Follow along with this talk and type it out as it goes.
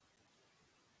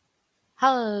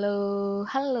Halo,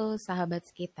 halo sahabat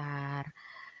sekitar.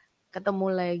 Ketemu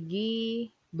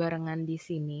lagi barengan di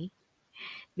sini.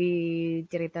 Di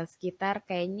cerita sekitar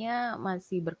kayaknya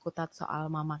masih berkutat soal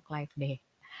Mama Clive deh.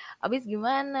 Abis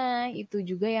gimana? Itu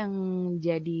juga yang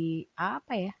jadi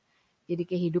apa ya? Jadi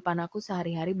kehidupan aku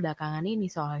sehari-hari belakangan ini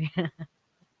soalnya.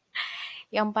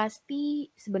 Yang pasti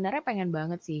sebenarnya pengen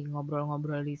banget sih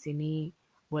ngobrol-ngobrol di sini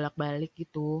bolak-balik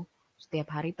gitu.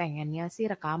 Setiap hari pengennya sih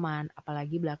rekaman,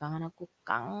 apalagi belakangan aku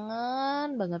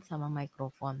kangen banget sama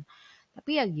mikrofon.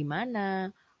 Tapi ya gimana,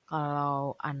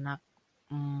 kalau anak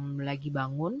lagi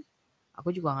bangun, aku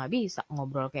juga nggak bisa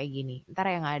ngobrol kayak gini. Ntar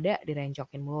yang ada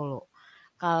direncokin mulu.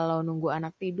 Kalau nunggu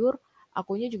anak tidur,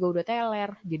 akunya juga udah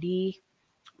teler. Jadi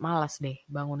malas deh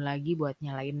bangun lagi buat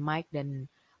nyalain mic dan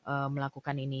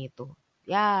melakukan ini itu.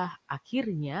 Ya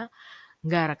akhirnya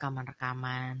nggak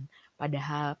rekaman-rekaman.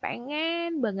 Padahal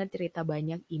pengen banget cerita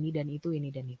banyak ini dan itu.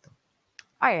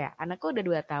 Oh ya, anakku udah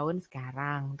 2 tahun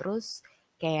sekarang. Terus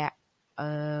kayak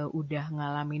udah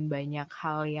ngalamin banyak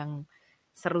hal yang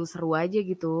seru-seru aja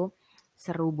gitu.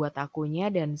 Seru buat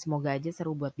akunya dan semoga aja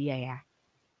seru buat dia ya.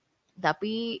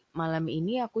 Tapi malam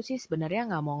ini aku sih sebenarnya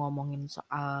nggak mau ngomongin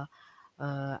soal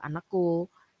anakku.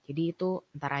 Jadi itu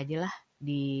entar aja lah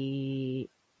di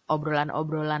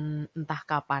obrolan-obrolan entah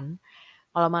kapan.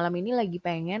 Kalau malam ini lagi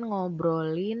pengen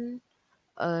ngobrolin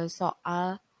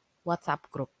soal WhatsApp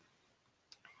group.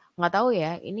 Nggak tahu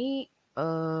ya, ini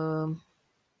eh,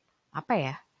 apa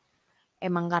ya?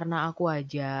 Emang karena aku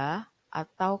aja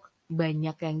atau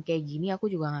banyak yang kayak gini aku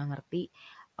juga nggak ngerti.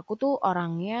 Aku tuh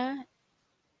orangnya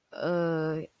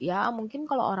ya mungkin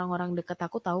kalau orang-orang deket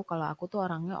aku tahu kalau aku tuh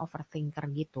orangnya overthinker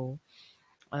gitu.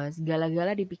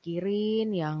 Segala-gala dipikirin,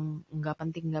 yang nggak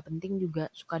penting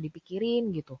juga suka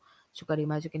dipikirin gitu. Suka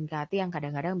dimasukin ke hati yang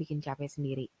kadang-kadang bikin capek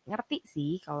sendiri. Ngerti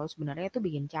sih kalau sebenarnya itu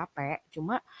bikin capek,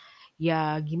 cuma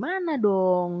ya gimana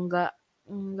dong,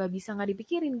 nggak bisa nggak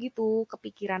dipikirin gitu,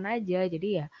 kepikiran aja. Jadi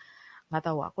ya nggak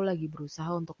tahu, aku lagi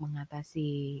berusaha untuk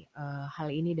mengatasi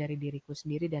hal ini dari diriku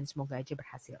sendiri dan semoga aja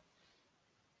berhasil.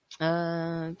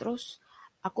 Terus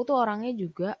aku tuh orangnya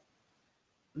juga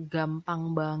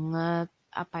gampang banget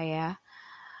apa ya,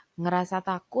 ngerasa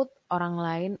takut orang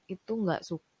lain itu nggak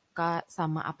suka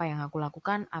sama apa yang aku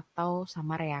lakukan atau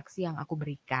sama reaksi yang aku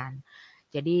berikan.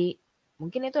 Jadi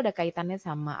mungkin itu ada kaitannya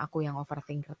sama aku yang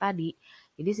overthinker tadi.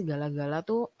 Jadi segala-gala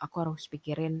tuh aku harus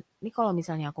pikirin, ini kalau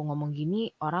misalnya aku ngomong gini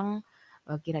orang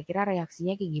kira-kira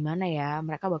reaksinya kayak gimana ya,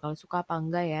 mereka bakal suka apa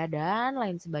enggak ya, dan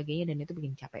lain sebagainya, dan itu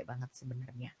bikin capek banget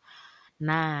sebenarnya.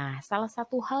 Nah, salah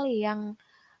satu hal yang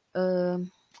eh,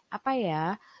 apa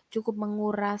ya, cukup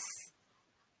menguras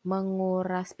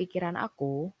menguras pikiran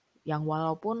aku, yang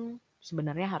walaupun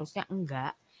sebenarnya harusnya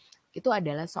enggak, itu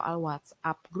adalah soal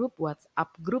WhatsApp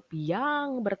grup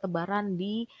yang bertebaran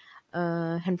di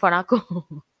handphone aku.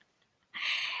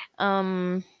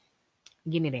 Em,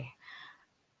 Gini deh,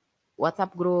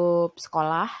 WhatsApp grup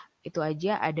sekolah itu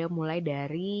aja ada mulai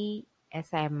dari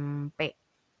SMP.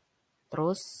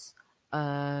 Terus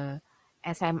eh,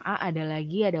 SMA ada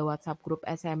lagi, ada WhatsApp grup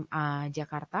SMA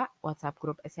Jakarta, WhatsApp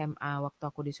grup SMA waktu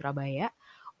aku di Surabaya,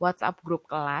 WhatsApp grup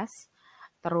kelas.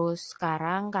 Terus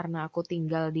sekarang karena aku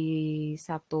tinggal di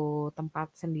satu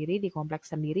tempat sendiri, di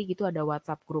kompleks sendiri gitu, ada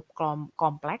WhatsApp grup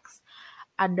kompleks,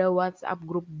 ada WhatsApp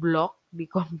grup blok di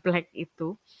kompleks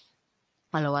itu.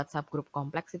 Kalau WhatsApp grup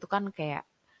kompleks itu kan kayak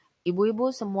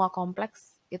ibu-ibu semua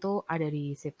kompleks itu ada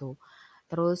di situ.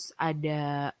 Terus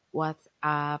ada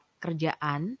WhatsApp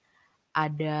kerjaan,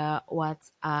 ada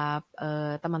WhatsApp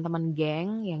teman-teman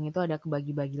geng yang itu ada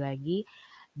kebagi-bagi lagi,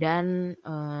 dan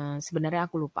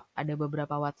sebenarnya aku lupa ada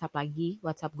beberapa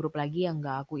WhatsApp grup lagi yang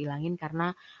nggak aku ilangin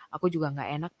karena aku juga nggak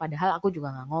enak, padahal aku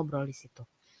juga nggak ngobrol di situ.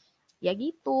 Ya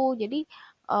gitu, jadi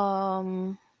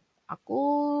em, aku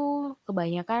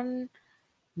kebanyakan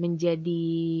menjadi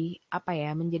apa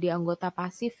ya, menjadi anggota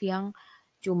pasif yang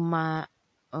cuma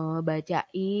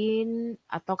bacain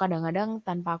atau kadang-kadang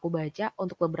tanpa aku baca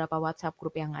untuk beberapa WhatsApp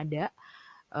grup yang ada,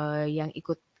 yang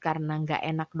ikut karena nggak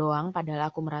enak doang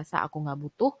padahal aku merasa aku nggak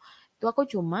butuh, itu aku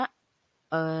cuma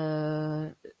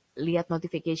eh, lihat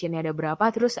notification ada berapa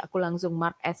terus aku langsung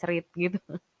mark as read gitu.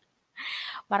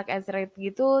 Mark as read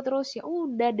gitu terus ya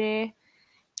udah deh,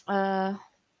 eh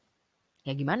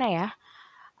ya gimana ya,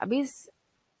 habis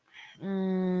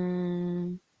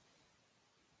hmm,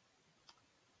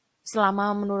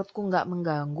 selama menurutku nggak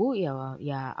mengganggu, ya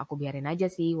ya aku biarin aja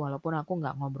sih walaupun aku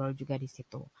nggak ngobrol juga di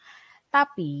situ.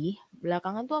 Tapi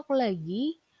belakangan tuh aku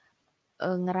lagi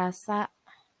ngerasa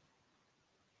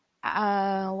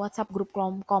WhatsApp grup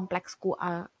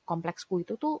kompleksku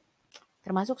itu tuh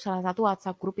termasuk salah satu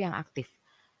WhatsApp grup yang aktif.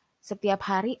 Setiap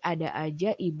hari ada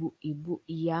aja ibu-ibu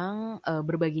yang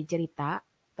berbagi cerita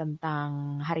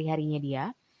tentang hari-harinya dia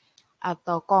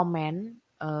atau komen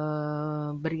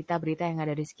berita-berita yang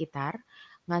ada di sekitar,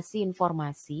 ngasih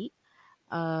informasi,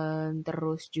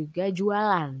 terus juga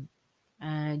jualan.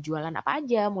 Jualan apa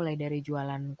aja, mulai dari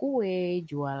jualan kue,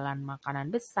 jualan makanan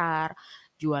besar,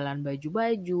 jualan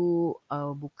baju-baju,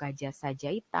 buka jasa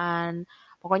jahitan,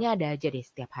 pokoknya ada aja deh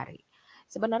setiap hari.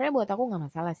 Sebenarnya buat aku nggak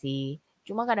masalah sih,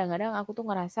 cuma kadang-kadang aku tuh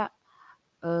ngerasa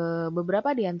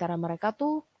beberapa di antara mereka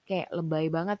tuh kayak lebay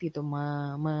banget gitu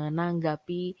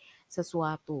menanggapi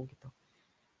sesuatu gitu.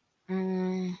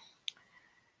 Hmm,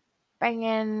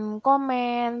 pengen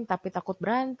komen tapi takut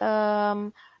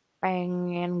berantem,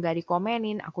 pengen gak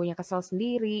dikomenin, akunya kesel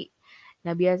sendiri.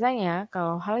 Nah biasanya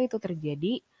kalau hal itu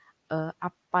terjadi,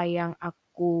 apa yang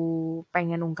aku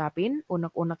pengen ungkapin,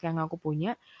 unek-unek yang aku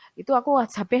punya, itu aku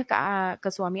WhatsApp-nya ke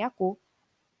suami aku,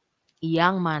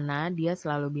 yang mana dia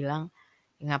selalu bilang,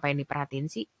 ngapain diperhatiin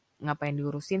sih, ngapain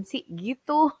diurusin sih,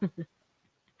 gitu.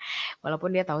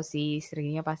 Walaupun dia tahu sih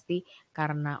istrinya pasti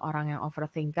karena orang yang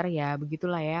overthinker ya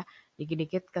begitulah ya.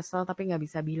 Dikit-dikit kesel tapi nggak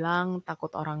bisa bilang, takut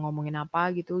orang ngomongin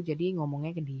apa gitu, jadi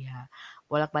ngomongnya ke dia.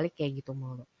 Bolak-balik kayak gitu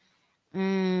mulu.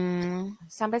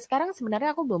 Sampai sekarang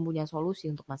sebenarnya aku belum punya solusi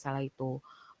untuk masalah itu.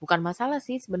 Bukan masalah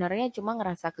sih sebenarnya, cuma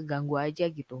ngerasa keganggu aja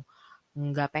gitu.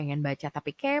 Nggak pengen baca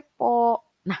tapi kepo.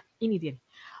 Nah ini dia nih.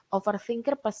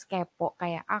 Overthinker plus kepo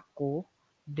kayak aku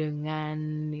dengan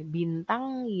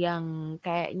bintang yang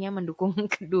kayaknya mendukung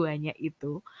keduanya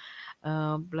itu,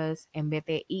 plus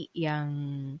MBTI yang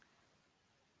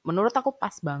menurut aku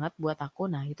pas banget buat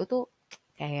aku. Nah itu tuh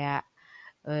kayak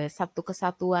satu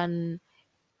kesatuan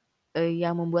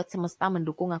yang membuat semesta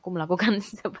mendukung aku melakukan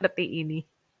seperti ini.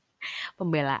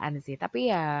 Pembelaan sih,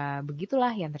 tapi ya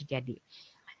begitulah yang terjadi.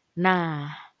 Nah,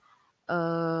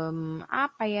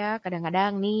 apa ya,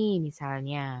 kadang-kadang nih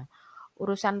misalnya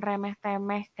urusan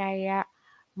remeh-temeh kayak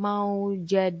mau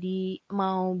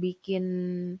bikin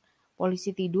polisi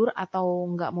tidur atau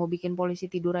nggak mau bikin polisi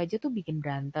tidur aja tuh bikin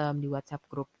berantem di WhatsApp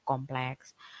grup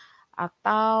kompleks.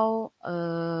 Atau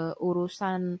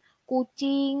urusan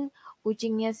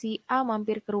kucingnya si A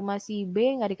mampir ke rumah si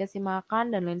B nggak dikasih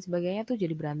makan dan lain sebagainya tuh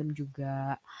jadi berantem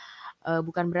juga.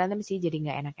 Bukan berantem sih, jadi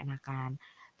nggak enak-enakan.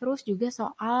 Terus juga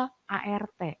soal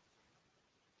ART,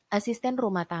 asisten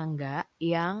rumah tangga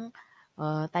yang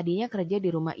tadinya kerja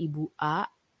di rumah ibu A,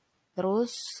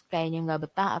 terus kayaknya nggak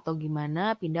betah atau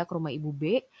gimana pindah ke rumah ibu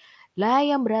B. Lah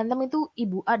yang berantem itu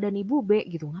ibu A dan ibu B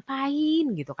gitu. Ngapain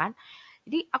gitu kan?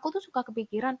 Jadi aku tuh suka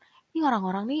kepikiran, ini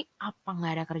orang-orang nih apa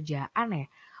nggak ada kerjaan ya?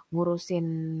 Ngurusin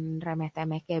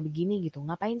remeh-temeh kayak begini gitu.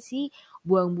 Ngapain sih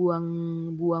buang-buang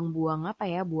buang-buang apa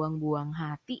ya? Buang-buang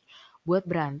hati buat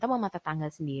berantem sama tetangga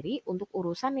sendiri untuk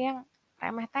urusan yang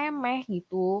remeh-temeh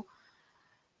gitu.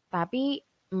 Tapi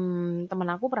temen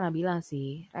aku pernah bilang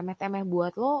sih, remeh-temeh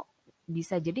buat lo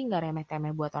bisa jadi nggak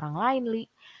remeh-temeh buat orang lain, Li.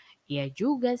 Iya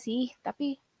juga sih,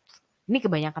 tapi ini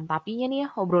kebanyakan tapinya nih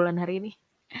ya obrolan hari ini.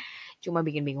 Cuma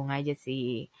bikin bingung aja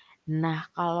sih. Nah,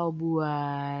 kalau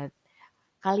buat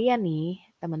kalian nih,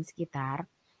 teman sekitar,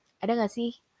 ada nggak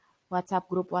sih WhatsApp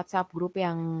grup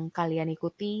yang kalian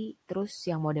ikuti, terus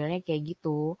yang modelnya kayak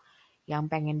gitu,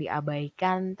 yang pengen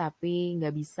diabaikan tapi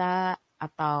nggak bisa,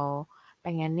 atau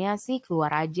pengennya sih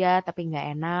keluar aja tapi nggak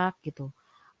enak gitu,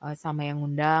 sama yang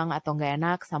ngundang, atau nggak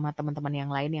enak sama teman-teman yang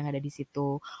lain yang ada di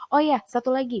situ. Oh iya, satu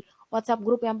lagi, WhatsApp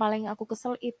grup yang paling aku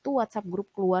kesel itu WhatsApp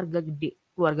grup keluarga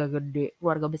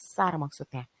besar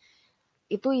maksudnya.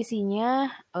 Itu isinya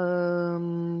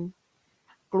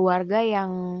keluarga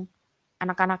yang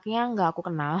anak-anaknya nggak aku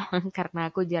kenal karena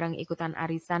aku jarang ikutan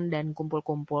arisan dan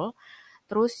kumpul-kumpul.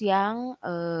 Terus yang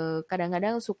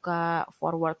kadang-kadang suka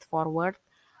forward-forward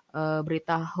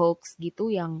berita hoax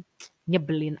gitu yang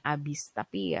nyebelin abis.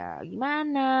 Tapi ya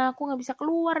gimana, aku nggak bisa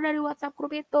keluar dari WhatsApp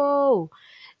grup itu.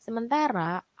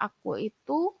 Sementara aku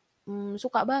itu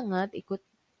suka banget ikut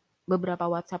beberapa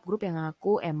WhatsApp grup yang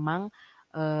aku emang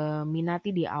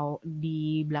minati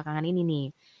di belakangan ini nih.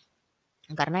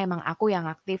 Karena emang aku yang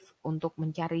aktif untuk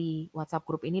mencari WhatsApp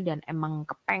grup ini dan emang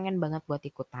kepengen banget buat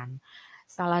ikutan.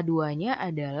 Salah duanya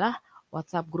adalah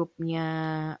WhatsApp grupnya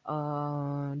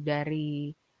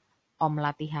dari Om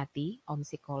Latih Hati, Om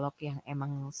psikolog yang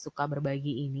emang suka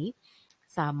berbagi ini.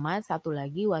 Sama satu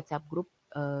lagi WhatsApp grup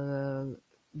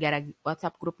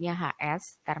WhatsApp grupnya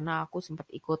HS karena aku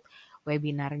sempat ikut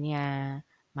webinarnya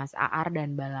Mas Aar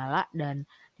dan Balala, dan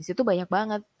di situ banyak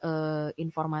banget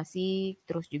informasi,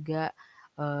 terus juga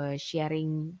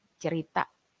sharing cerita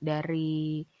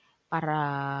dari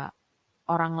para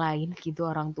orang lain gitu,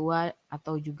 orang tua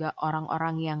atau juga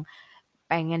orang-orang yang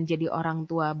pengen jadi orang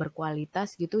tua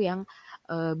berkualitas gitu yang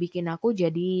bikin aku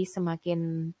jadi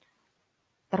semakin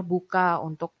terbuka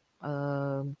untuk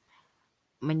eh,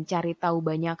 mencari tahu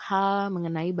banyak hal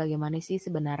mengenai bagaimana sih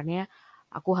sebenarnya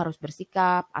aku harus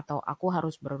bersikap atau aku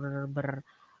harus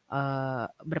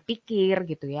berpikir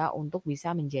gitu ya untuk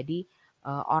bisa menjadi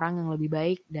orang yang lebih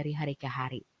baik dari hari ke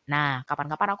hari. Nah,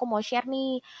 kapan-kapan aku mau share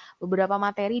nih beberapa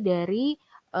materi dari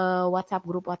WhatsApp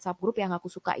grup yang aku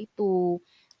suka itu.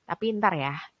 Tapi ntar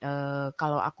ya,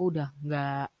 kalau aku udah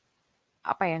nggak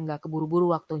apa ya nggak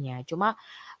keburu-buru waktunya. Cuma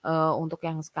untuk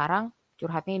yang sekarang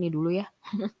curhatnya ini dulu ya.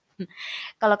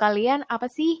 Kalau kalian apa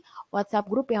sih WhatsApp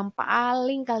grup yang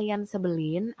paling kalian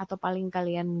sebelin atau paling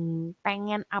kalian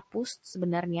pengen hapus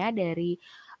sebenarnya dari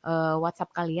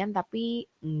WhatsApp kalian tapi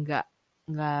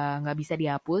nggak bisa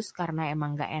dihapus karena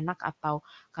emang nggak enak atau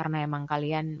karena emang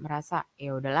kalian merasa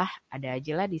ya udahlah ada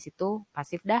aja lah di situ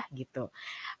pasif dah gitu.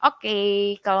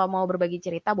 Oke, kalau mau berbagi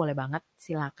cerita boleh banget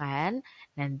silakan.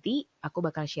 Nanti aku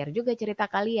bakal share juga cerita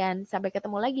kalian. Sampai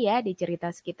ketemu lagi ya di cerita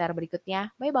sekitar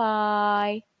berikutnya. Bye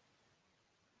bye.